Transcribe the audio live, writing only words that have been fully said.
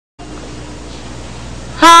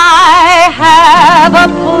I have a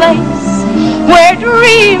place where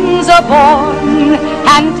dreams are born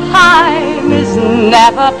and time is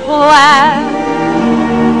never planned.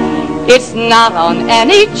 It's not on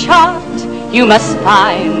any chart, you must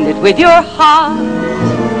find it with your heart.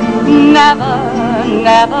 Never,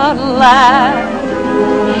 never land.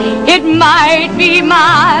 It might be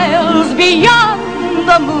miles beyond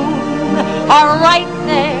the moon, or right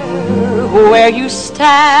there where you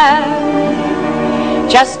stand.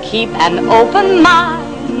 Just keep an open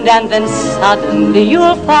mind, and then suddenly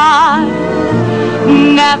you'll find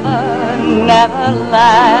never, never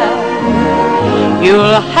land.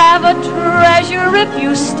 You'll have a treasure if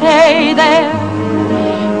you stay there,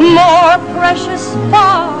 more precious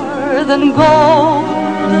far than gold.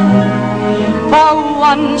 For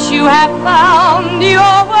once you have found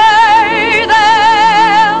your way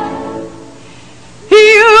there,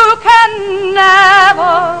 you can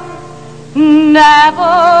never,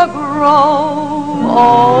 never grow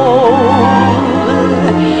old.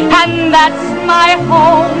 And that's my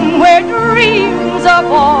home where dreams are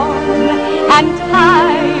born and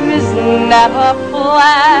time is never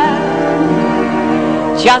planned.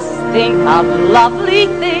 Just think of lovely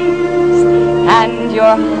things and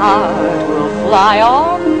your heart will fly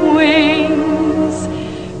on wings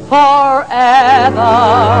forever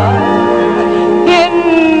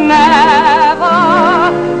in